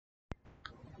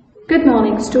Good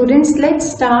morning, students. Let's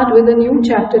start with a new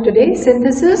chapter today,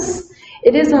 synthesis.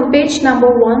 It is on page number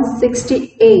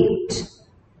 168.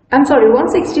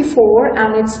 164,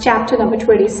 and it's chapter number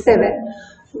 27.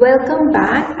 Welcome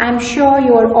back. I'm sure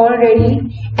you are all ready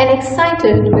and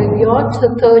excited with your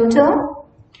third term.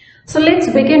 So let's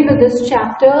begin with this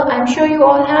chapter. I'm sure you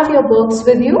all have your books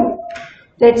with you.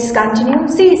 Let's continue.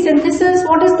 See, synthesis,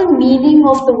 what is the meaning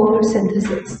of the word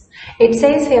synthesis? It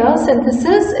says here,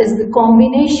 synthesis is the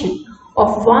combination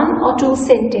of one or two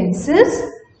sentences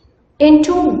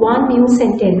into one new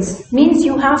sentence. Means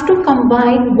you have to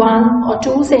combine one or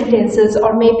two sentences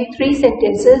or maybe three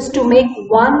sentences to make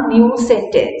one new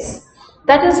sentence.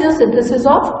 That is your synthesis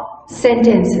of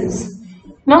sentences.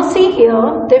 Now see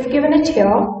here, they've given it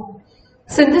here.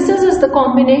 Synthesis is the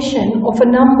combination of a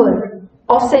number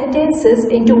of sentences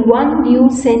into one new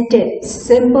sentence,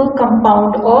 simple,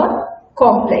 compound or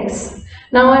complex.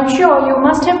 Now I'm sure you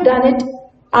must have done it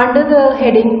under the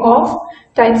heading of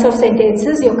types of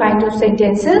sentences, your kind of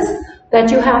sentences, that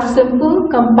you have simple,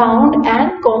 compound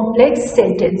and complex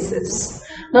sentences.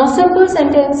 Now simple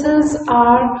sentences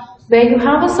are where you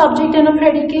have a subject and a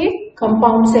predicate.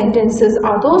 Compound sentences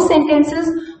are those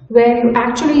sentences where you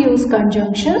actually use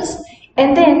conjunctions,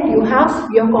 and then you have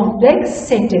your complex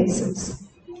sentences.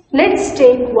 Let's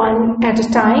take one at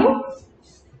a time.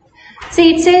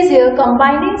 See, it says here,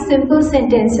 combining simple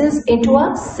sentences into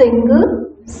a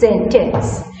single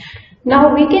sentence.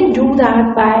 Now we can do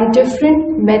that by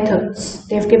different methods.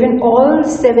 They've given all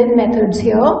 7 methods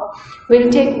here. We'll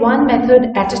take one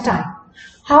method at a time.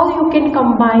 How you can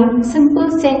combine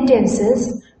simple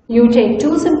sentences. You take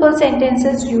two simple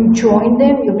sentences, you join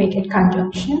them, you make it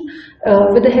conjunction.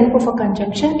 With the help of a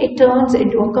conjunction, it turns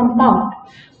into a compound.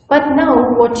 But now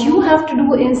what you have to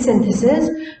do in synthesis,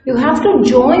 you have to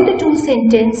join the two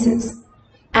sentences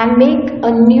and make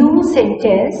a new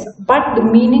sentence, but the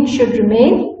meaning should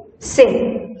remain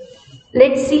same.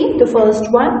 Let's see the first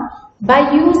one,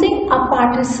 by using a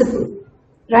participle,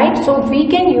 right? So we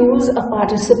can use a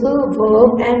participle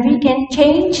verb and we can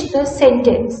change the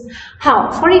sentence.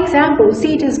 How? For example,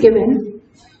 see, it is given,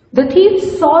 the thief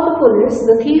saw the police,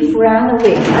 the thief ran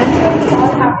away. I'm sure you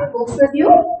all have your books with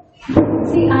you.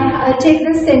 See, I'll take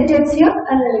this sentence here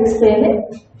and I'll explain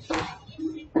it.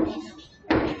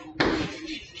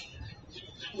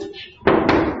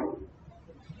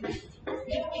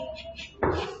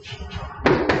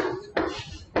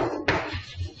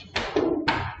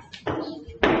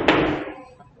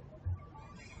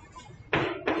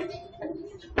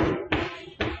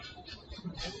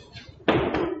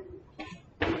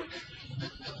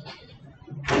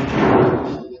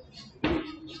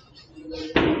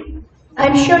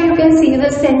 I'm sure you can see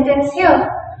the sentence here,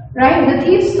 right? The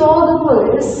thief saw the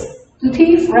police, the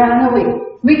thief ran away.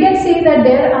 We can see that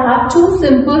there are two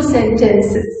simple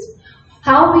sentences.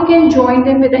 How we can join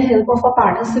them with the help of a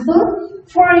participle?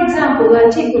 For example,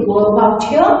 I'll take the verb out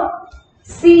here.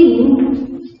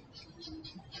 Seeing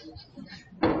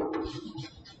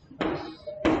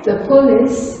the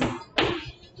police,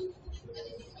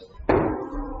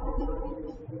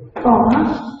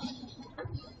 comma,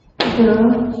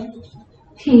 the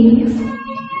thief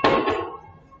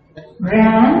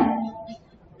ran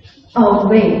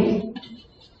away.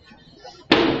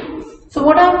 So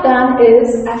what I've done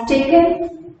is I've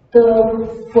taken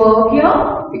the verb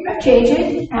here, I've changed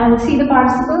it, and see the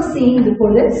participle, seeing the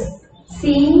police.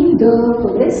 Seeing the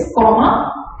police,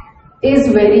 comma, is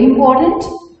very important.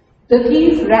 The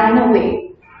thief ran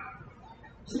away.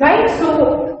 Right?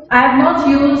 So I have not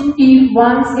used thief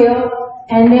once here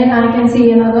and then I can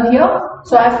see another here.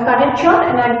 So I've cut it short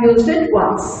and I've used it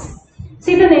once.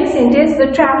 See the next sentence.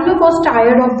 The traveler was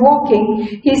tired of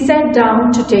walking. He sat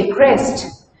down to take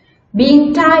rest.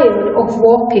 Being tired of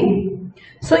walking.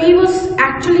 So he was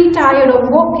actually tired of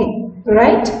walking,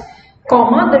 right?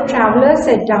 Comma, the traveler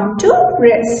sat down to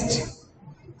rest.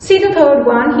 See the third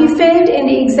one. He failed in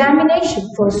the examination.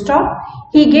 Full stop.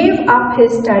 He gave up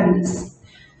his studies.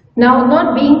 Now,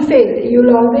 not being failed.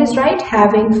 You'll always write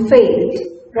having failed,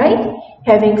 right?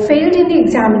 Having failed in the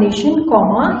examination,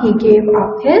 comma, he gave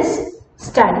up his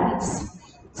studies.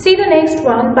 See the next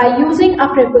one, by using a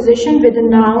preposition with a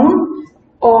noun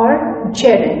or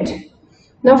gerund.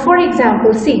 Now, for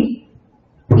example, see,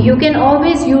 you can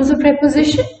always use a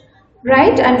preposition,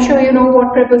 right? I'm sure you know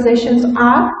what prepositions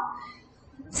are.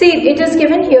 See, it is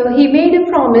given here, he made a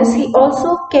promise, he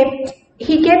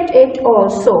kept it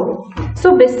also.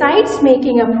 So, besides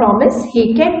making a promise,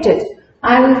 he kept it.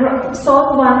 I will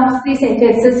solve one of the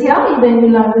sentences here, then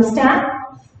you'll understand.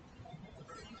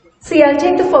 See, I'll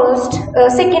take the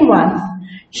second one.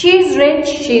 She is rich,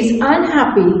 she is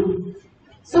unhappy.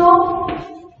 So,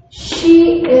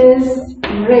 she is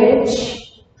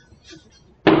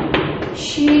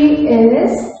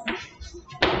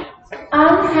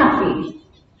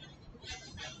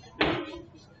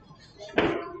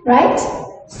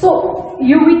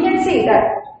can see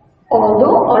that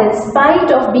although or in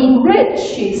spite of being rich,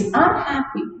 she is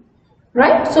unhappy.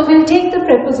 Right? So we'll take the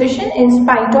preposition. In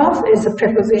spite of is a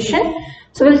preposition.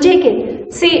 So we'll take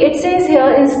it. See, it says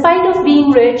here, in spite of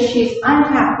being rich, she is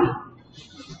unhappy.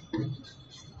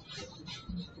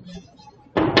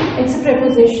 It's a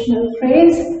prepositional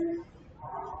phrase.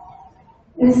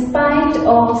 In spite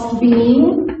of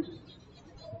being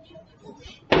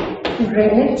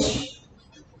rich,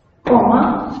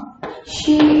 comma,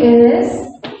 she is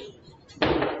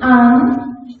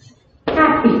unhappy.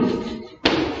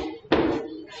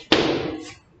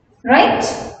 Right?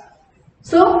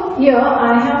 So here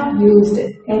I have used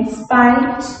it. In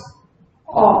spite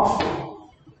of.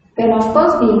 Then of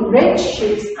course being rich, she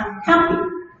is unhappy.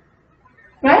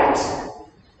 Right?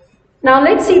 Now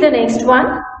let's see the next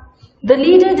one. The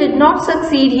leader did not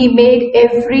succeed. He made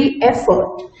every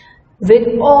effort.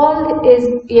 With all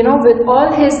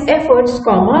his efforts,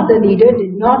 comma, the leader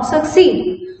did not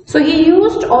succeed. So he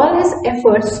used all his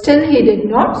efforts, still he did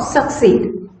not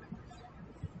succeed.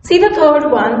 See the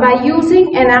third one, by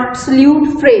using an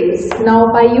absolute phrase.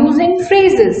 Now by using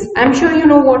phrases, I'm sure you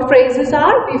know what phrases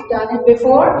are. We've done it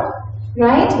before,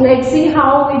 right? Let's see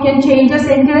how we can change a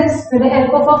sentence with the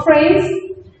help of a phrase.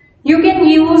 You can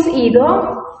use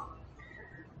either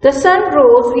the sun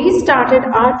rose, we started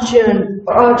our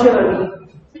journey.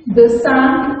 The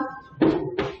sun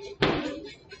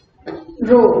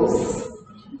rose.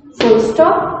 Full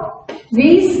stop.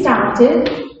 We started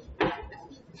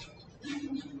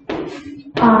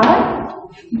our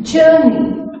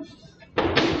journey.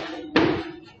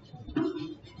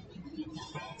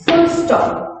 Full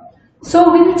stop.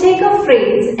 So we will take a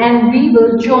phrase and we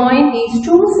will join these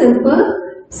two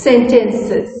simple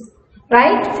sentences.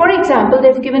 Right? For example,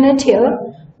 they've given it here,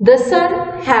 the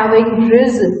sun having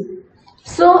risen.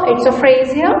 So it's a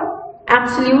phrase here,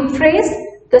 absolute phrase,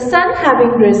 the sun having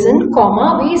risen,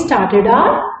 comma, we started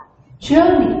our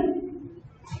journey.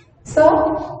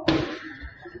 So,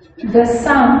 the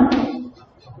sun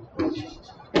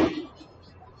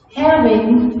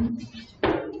having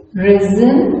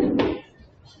risen,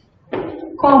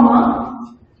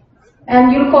 comma,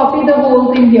 and you copy the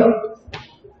whole thing here.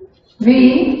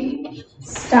 We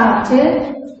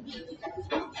started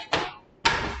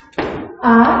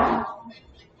our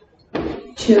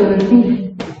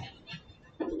journey.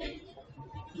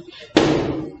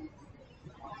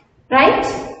 Right?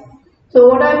 So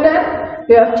what I've done?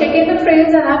 We have taken the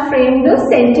phrase and I've framed the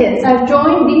sentence. I've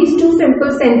joined these two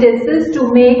simple sentences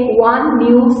to make one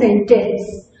new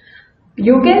sentence.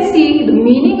 You can see the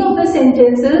meaning of the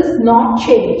sentence is not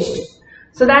changed.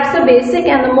 So that's the basic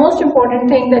and the most important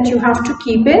thing that you have to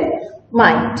keep in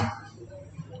mind.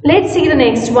 Let's see the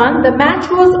next one. The match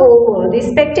was over. The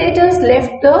spectators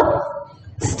left the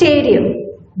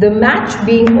stadium. The match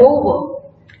being over,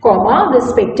 comma, the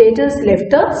spectators left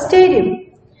the stadium.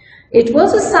 It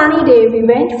was a sunny day. We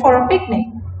went for a picnic.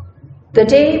 The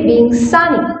day being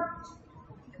sunny,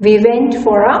 we went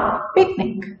for a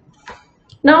picnic.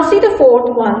 Now see the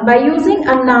fourth one. By using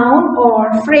a noun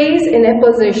or phrase in a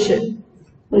position.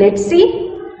 Let's see.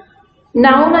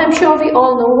 Noun, I'm sure we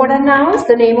all know what a noun is.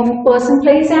 The name of a person,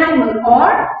 place, animal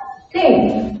or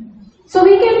thing. So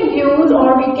we can use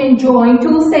or we can join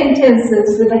two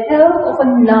sentences with the help of a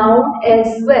noun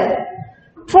as well.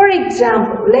 For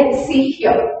example, let's see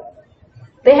here.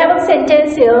 They have a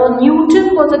sentence here.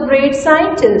 Newton was a great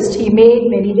scientist. He made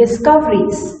many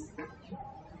discoveries.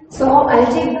 So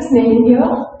I'll take this name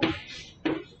here.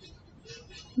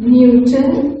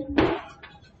 Newton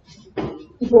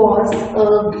was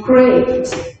a great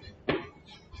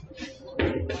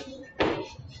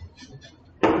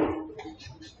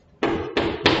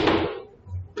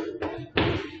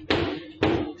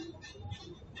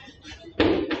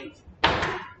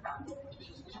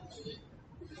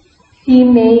he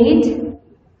made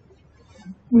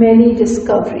many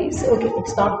discoveries. Okay,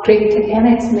 it's not great again,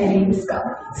 it's many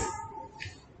discoveries.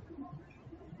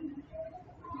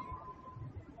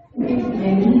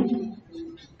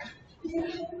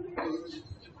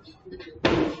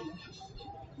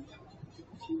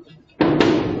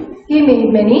 He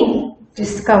made many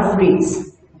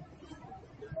discoveries.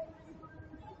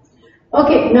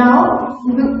 Okay, now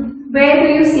where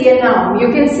do you see a noun?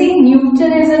 You can see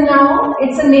Newton is a noun,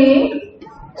 it's a name.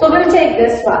 So we'll take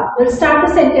this one. We'll start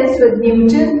the sentence with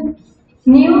Newton.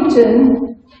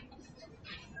 Newton,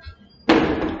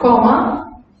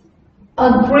 comma,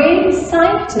 a great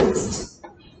scientist.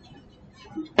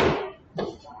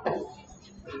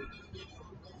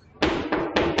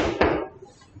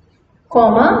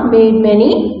 Comma, made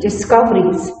many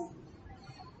discoveries.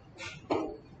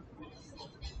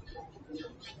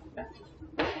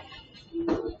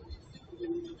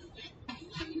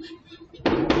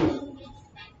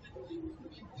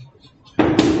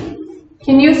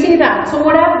 see that? So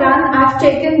what I've done, I've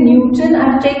taken Newton,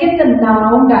 I've taken the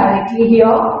noun directly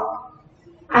here.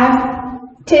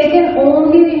 I've taken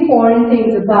only the important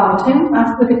things about him.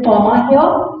 I've put a comma here,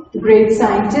 the great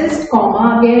scientist,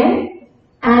 comma again,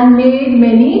 and made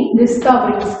many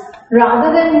discoveries.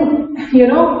 Rather than,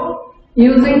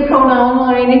 using pronoun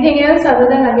or anything else, other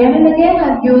than again and again,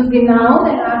 I've used the noun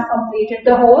and I've completed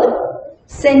the whole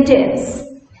sentence.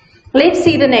 Let's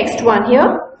see the next one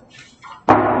here.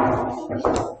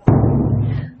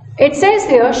 It says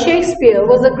here, Shakespeare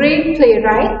was a great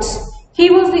playwright. He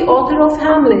was the author of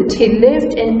Hamlet. He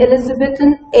lived in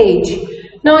Elizabethan age.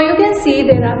 Now you can see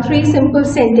there are three simple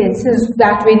sentences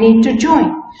that we need to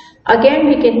join. Again,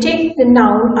 we can take the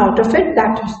noun out of it,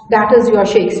 that is your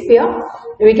Shakespeare.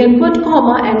 We can put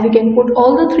comma and we can put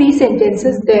all the three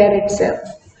sentences there itself.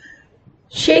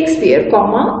 Shakespeare,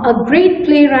 comma, a great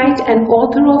playwright and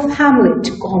author of Hamlet,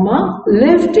 comma,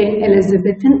 lived in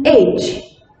Elizabethan age.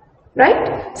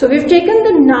 Right? So we've taken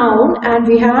the noun and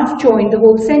we have joined the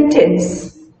whole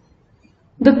sentence.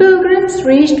 The pilgrims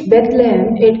reached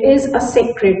Bethlehem. It is a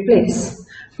sacred place.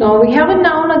 Now we have a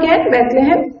noun again,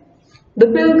 Bethlehem. The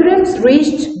pilgrims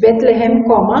reached Bethlehem,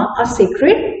 comma, a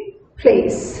sacred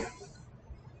place.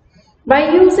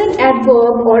 By using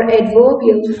adverb or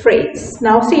adverbial phrase.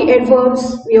 Now see,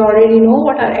 adverbs, we already know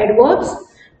what are adverbs,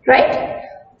 right?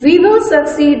 We will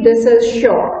succeed, this is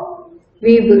sure.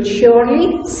 We will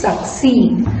surely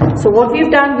succeed. So what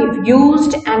we've done, we've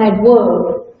used an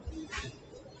adverb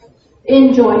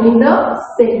in joining the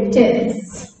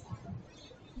sentence.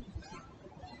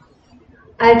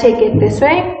 I'll take it this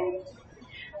way.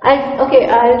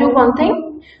 I'll do one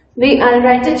thing. I'll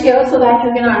write it here so that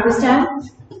you can understand.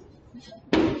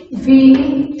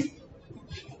 We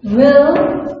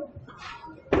will,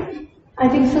 I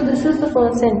think so this is the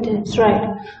first sentence, right?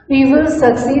 We will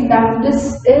succeed, that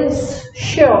this is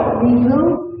sure. We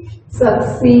will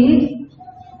succeed,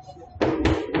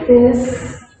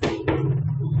 this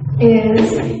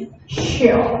is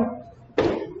sure.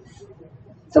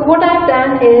 So what I've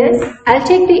done is, I'll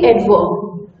take the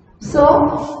adverb.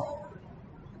 So,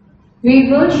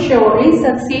 we will surely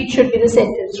succeed should be the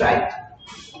sentence, right?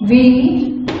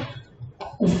 We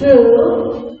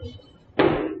will.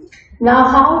 Now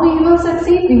how we will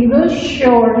succeed? We will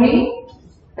surely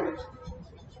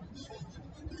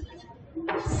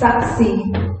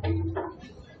succeed.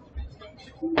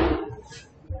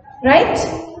 Right?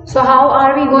 So how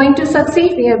are we going to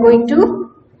succeed? We are going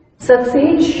to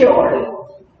succeed surely.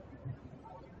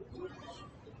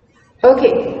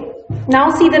 Okay. Now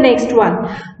see the next one.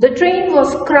 The train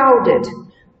was crowded.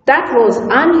 That was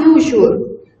unusual.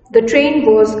 The train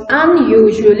was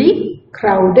unusually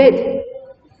crowded.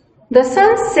 The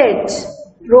sun set.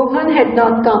 Rohan had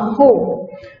not come home.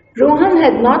 Rohan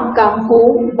had not come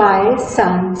home by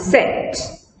sunset.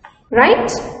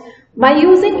 Right? By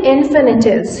using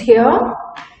infinitives here.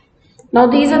 Now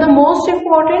these are the most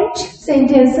important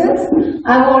sentences.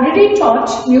 I've already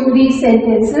taught you these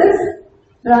sentences.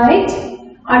 Right?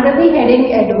 Under the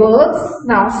heading adverbs.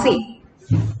 Now see.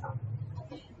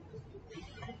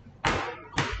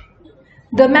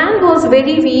 The man was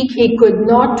very weak, he could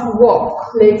not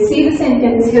walk. Let's see the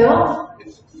sentence here.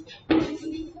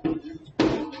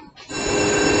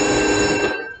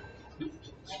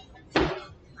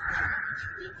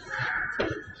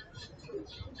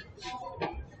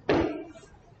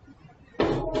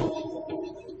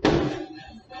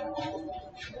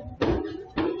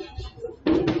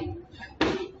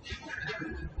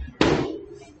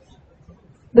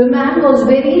 The man was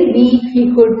very weak,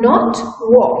 he could not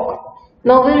walk.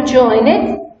 Now we'll join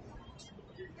it.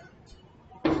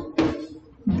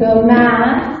 The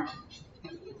man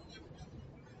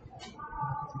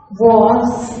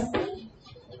was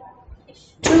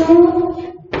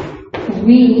too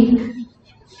weak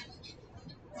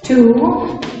to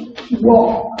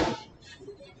walk.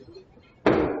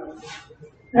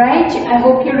 Right? I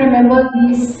hope you remember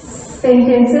these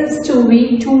sentences, too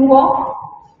weak to walk.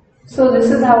 So this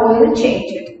is how we will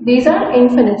change it. These are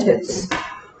infinitives.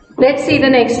 Let's see the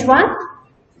next one.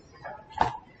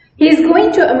 He is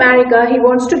going to America. He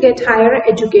wants to get higher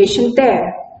education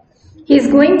there. He is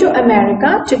going to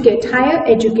America to get higher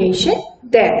education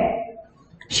there.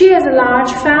 She has a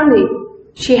large family.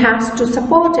 She has to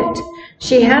support it.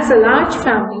 She has a large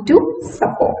family to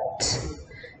support.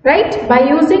 Right? By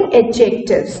using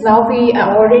adjectives. Now we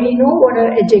already know what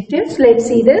are adjectives. Let's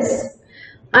see this.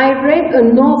 I read a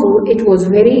novel. It was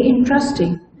very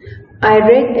interesting. I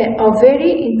read a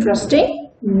very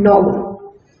interesting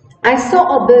novel. I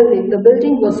saw a building. The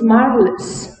building was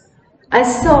marvelous. I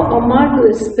saw a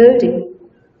marvelous building.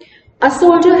 A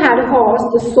soldier had a horse.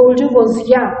 The soldier was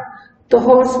young. The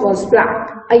horse was black.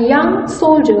 A young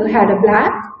soldier had a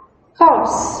black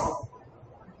horse.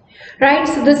 Right,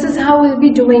 so this is how we'll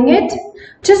be doing it.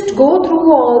 Just go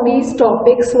through all these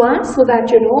topics once so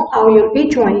that you know how you'll be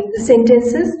joining the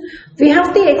sentences. We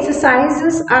have the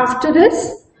exercises after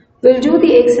this. We'll do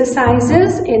the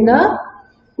exercises in the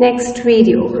next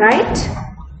video, right?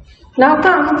 Now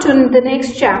come to the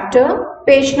next chapter,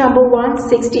 page number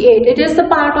 168. It is the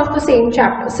part of the same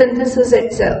chapter, synthesis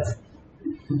itself.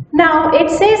 Now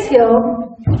it says here,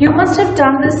 you must have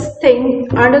done this thing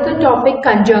under the topic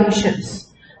conjunctions.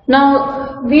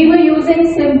 Now we were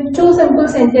using two simple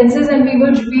sentences and we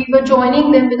were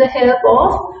joining them with the help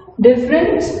of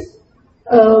different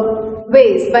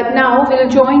ways. But now we'll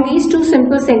join these two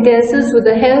simple sentences with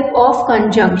the help of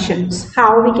conjunctions.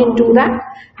 How we can do that?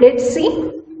 Let's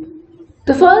see.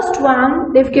 The first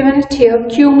one, they've given it here,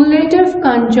 cumulative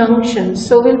conjunctions.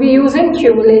 So we'll be using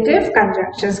cumulative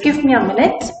conjunctions. Give me a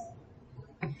minute.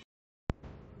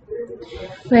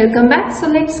 Welcome back. So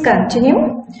let's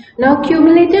continue. Now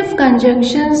cumulative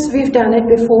conjunctions, we've done it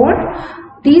before.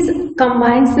 These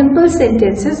combine simple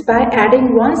sentences by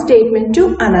adding one statement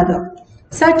to another,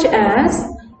 such as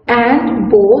and,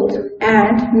 both,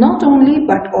 and, not only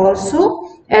but also,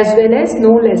 as well as,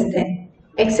 no less than,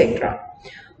 etc.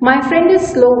 My friend is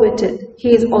slow-witted.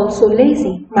 He is also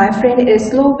lazy. My friend is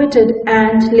slow-witted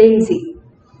and lazy.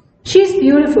 She is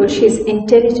beautiful. She is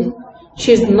intelligent.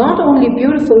 She is not only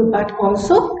beautiful but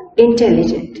also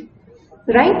intelligent.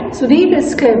 Right? Sudhir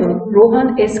is clever.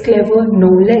 Rohan is clever no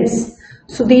less.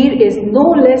 Sudhir is no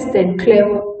less than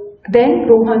clever. Then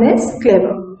Rohan is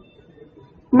clever.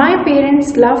 My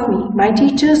parents love me. My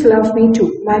teachers love me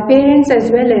too. My parents as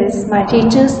well as my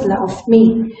teachers love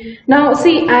me. Now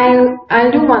see,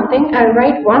 I'll do one thing. I'll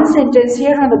write one sentence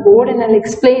here on the board and I'll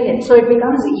explain it so it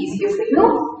becomes easier for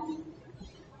you.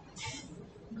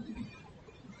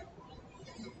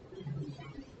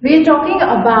 We are talking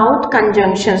about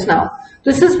conjunctions now.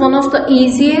 This is one of the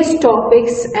easiest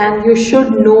topics and you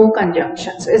should know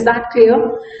conjunctions. Is that clear?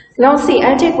 Now see,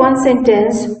 I'll take one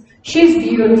sentence. She's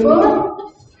beautiful.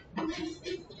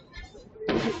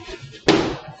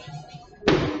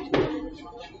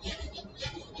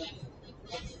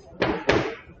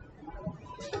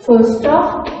 First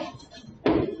off,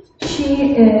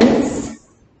 she is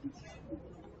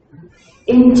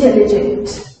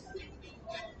intelligent.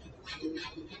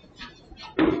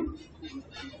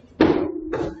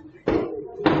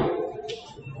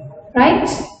 Right?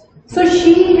 So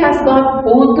she has got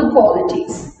both the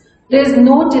qualities. There is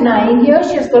no denying here.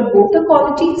 She has got both the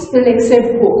qualities. We'll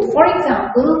accept both. For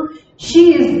example,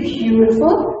 she is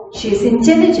beautiful. She is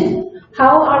intelligent.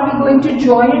 How are we going to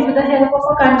join it with the help of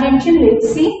a conjunction?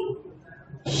 Let's see.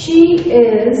 She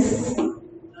is,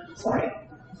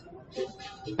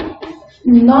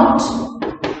 not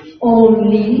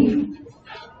only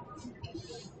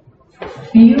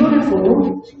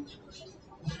beautiful,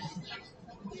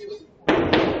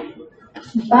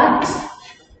 but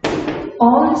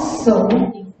also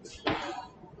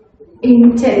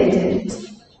intelligent.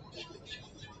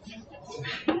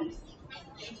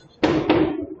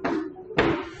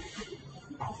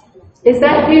 Is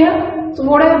that clear? So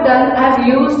what I've done, I've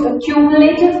used a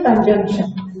cumulative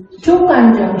conjunction. Two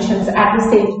conjunctions at the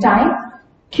same time.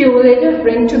 Cumulative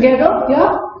bring together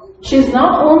here. She is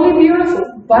not only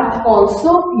beautiful but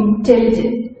also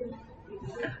intelligent.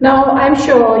 Now, I'm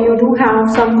sure you do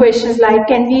have some questions like,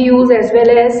 can we use as well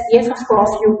as? Yes, of course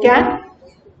you can.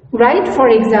 Right? For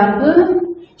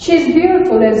example, she is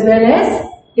beautiful as well as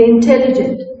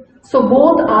intelligent. So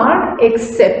both are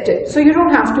accepted. So you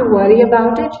don't have to worry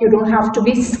about it. You don't have to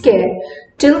be scared.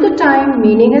 Till the time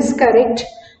meaning is correct,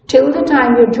 till the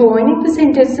time you're joining the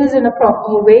sentences in a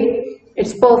proper way,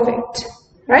 it's perfect.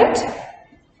 Right?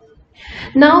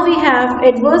 Now we have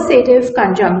adversative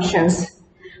conjunctions.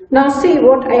 Now see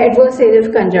what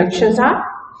adversative conjunctions are.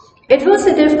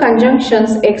 Adversative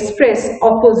conjunctions express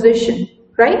opposition,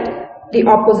 right? The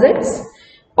opposites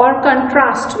or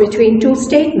contrast between two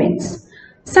statements.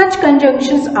 Such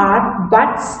conjunctions are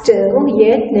but, still,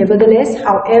 yet, nevertheless,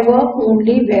 however,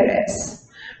 only, whereas.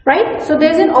 Right? So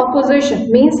there's an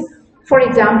opposition. Means, for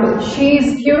example, she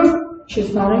is beautiful,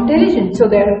 she's not intelligent. So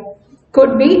there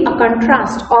could be a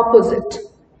contrast, opposite.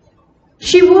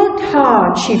 She worked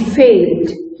hard, she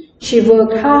failed. She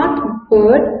worked hard,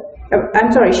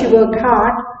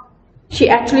 she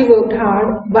actually worked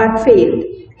hard but failed.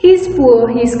 He is poor,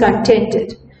 he is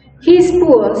contented. He is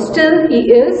poor, still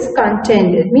he is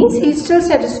contented. Means he is still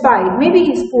satisfied. Maybe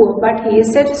he is poor, but he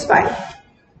is satisfied.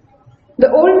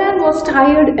 The old man was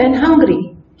tired and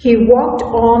hungry. He walked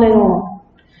on and on.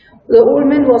 The old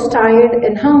man was tired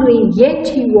and hungry, yet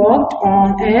he walked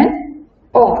on and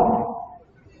on.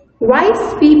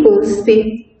 Wise people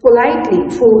speak politely,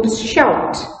 fools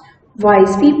shout.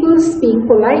 Wise people speak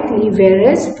politely,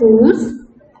 whereas fools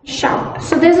shout.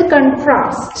 So there's a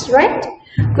contrast, right?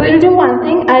 We'll do one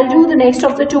thing. I'll do the next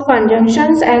of the two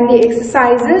conjunctions and the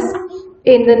exercises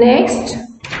in the next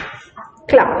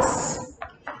class.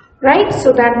 Right?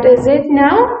 So that is it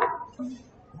now.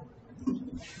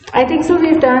 I think so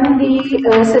we've done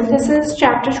the synthesis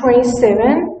chapter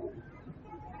 27.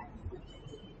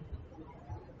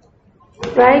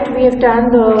 Right? We have done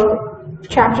the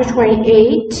chapter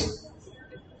 28.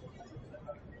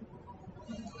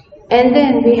 And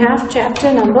then we have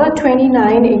chapter number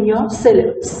 29 in your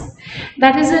syllabus.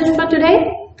 That is it for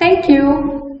today. Thank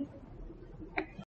you.